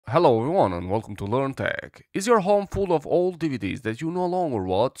Hello everyone and welcome to Learn Tech. Is your home full of old DVDs that you no longer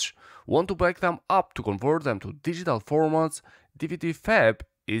watch? Want to back them up to convert them to digital formats? DVDFab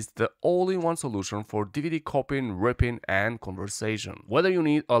is the all-in-one solution for DVD copying, ripping, and conversion. Whether you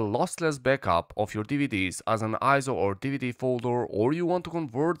need a lossless backup of your DVDs as an ISO or DVD folder, or you want to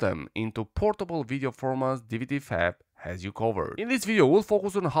convert them into portable video formats, DVDFab has you covered. In this video, we'll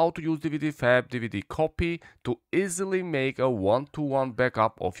focus on how to use DVDFab DVD Copy to easily make a one-to-one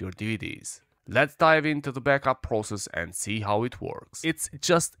backup of your DVDs. Let's dive into the backup process and see how it works. It's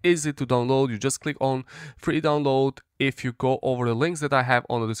just easy to download. You just click on free download. If you go over the links that I have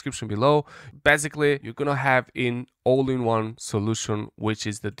on the description below, basically you're gonna have an all-in-one solution, which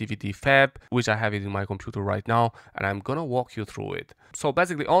is the DVDFab, which I have it in my computer right now, and I'm gonna walk you through it. So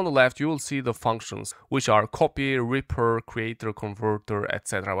basically on the left you will see the functions, which are copy, ripper, creator, converter,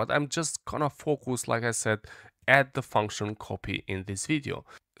 etc. But I'm just gonna focus, like I said, at the function copy in this video.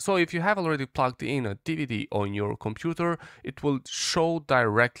 So if you have already plugged in a DVD on your computer, it will show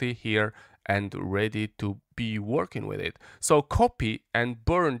directly here and ready to be working with it. So copy and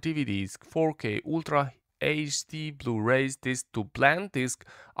burn DVDs, 4K, Ultra HD, Blu-rays, disc to blank disk,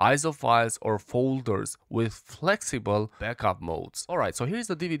 ISO files or folders with flexible backup modes. Alright, so here's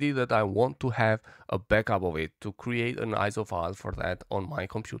the DVD that I want to have a backup of it, to create an ISO file for that on my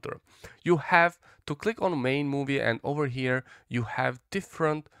computer. You have to click on main movie, and over here you have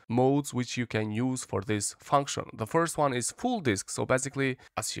different modes which you can use for this function. The first one is full disk. So basically,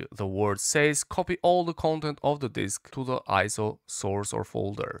 as the word says, copy all the content of the disk to the ISO source or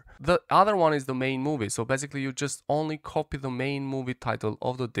folder. The other one is the main movie. So basically you just only copy the main movie title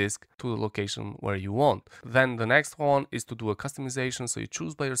of the disk to the location where you want. Then the next one is to do a customization. So you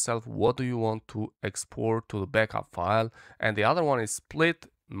choose by yourself what do you want to export to the backup file. And the other one is split,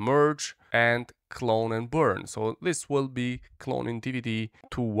 merge, and clone and burn. So this will be cloning DVD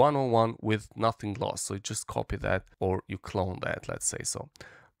to 101 with nothing lost. So you just copy that or you clone that, let's say so.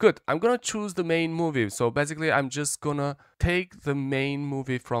 Good, I'm gonna choose the main movie. So basically I'm just gonna take the main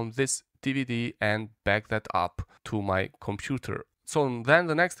movie from this DVD and back that up to my computer. So then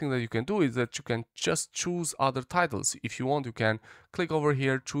the next thing that you can do is that you can just choose other titles. If you want, you can click over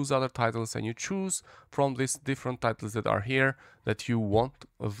here, choose other titles, and you choose from these different titles that are here that you want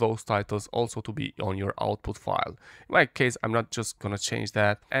those titles also to be on your output file. In my case, I'm not just gonna change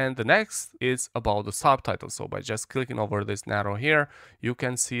that. And the next is about the subtitles. So by just clicking over this arrow here, you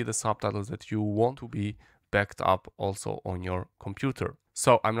can see the subtitles that you want to be backed up also on your computer.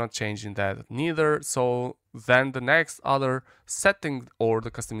 So I'm not changing that neither. So then the next other setting or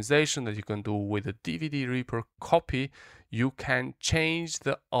the customization that you can do with the DVD Reaper Copy, you can change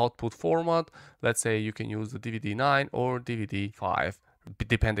the output format. Let's say you can use the DVD 9 or DVD 5,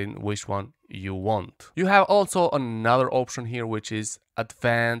 depending which one you want. You have also another option here, which is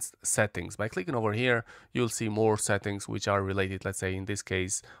advanced settings. By clicking over here, you'll see more settings which are related, let's say in this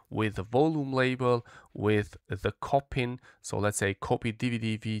case, with the volume label, with the copying. So let's say copy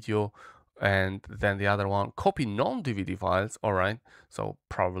DVD video, and then the other one, copy non-DVD files. All right, so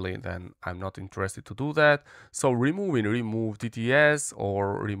probably then I'm not interested to do that. So remove DTS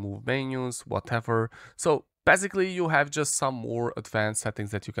or remove menus, whatever. So basically you have just some more advanced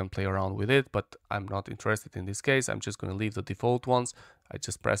settings that you can play around with it, but I'm not interested in this case. I'm just going to leave the default ones. I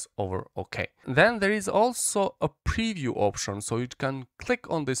just press over OK. Then there is also a preview option. So you can click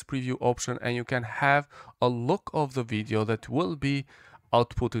on this preview option and you can have a look of the video that will be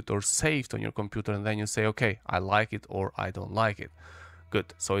outputted or saved on your computer, and then you say, okay, I like it or I don't like it.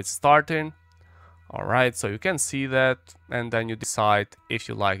 Good, so it's starting. All right, so you can see that, and then you decide if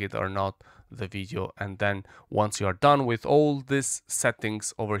you like it or not, the video. And then once you are done with all these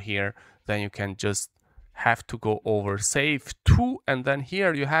settings over here, then you can just have to go over save to, and then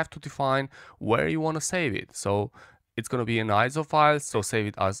here you have to define where you want to save it. So it's going to be an ISO file, so save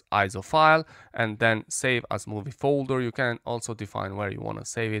it as ISO file, and then save as movie folder. You can also define where you want to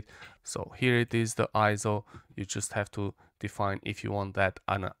save it. So here it is, the ISO. You just have to define if you want that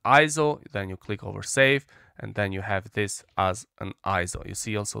on an ISO, then you click over save, and then you have this as an ISO. You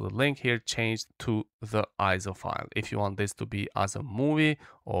see also the link here changed to the ISO file. If you want this to be as a movie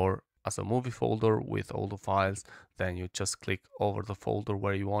or as a movie folder with all the files, then you just click over the folder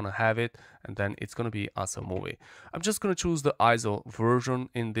where you want to have it, and then it's going to be as a movie. I'm just going to choose the ISO version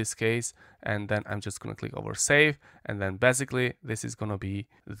in this case, and then I'm just going to click over save, and then basically this is going to be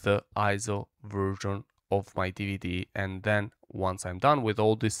the ISO version of my DVD. And then once I'm done with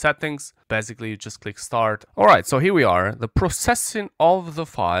all these settings, basically you just click start. All right, so here we are. The processing of the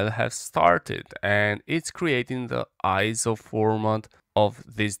file has started and it's creating the ISO format of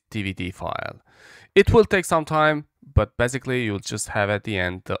this DVD file. It will take some time, but basically you'll just have at the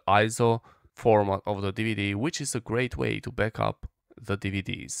end the ISO format of the DVD, which is a great way to back up the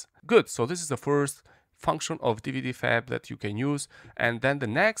DVDs. Good, so this is the first function of DVDFab that you can use, and then the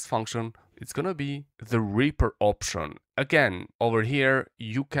next function, it's gonna be the Reaper option. Again, over here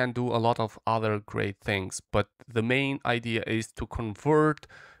you can do a lot of other great things, but the main idea is to convert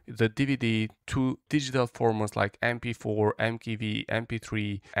the DVD to digital formats like MP4, MKV,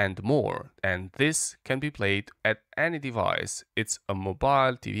 MP3 and more. And this can be played at any device. It's a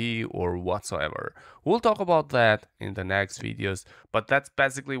mobile, TV or whatsoever. We'll talk about that in the next videos, but that's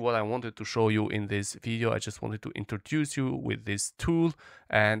basically what I wanted to show you in this video. I just wanted to introduce you with this tool,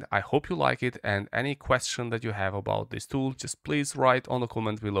 and I hope you like it. And any question that you have about this tool, just please write on the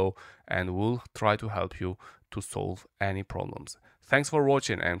comment below and we'll try to help you to solve any problems. Thanks for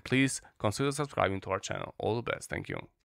watching, and please consider subscribing to our channel. All the best. Thank you.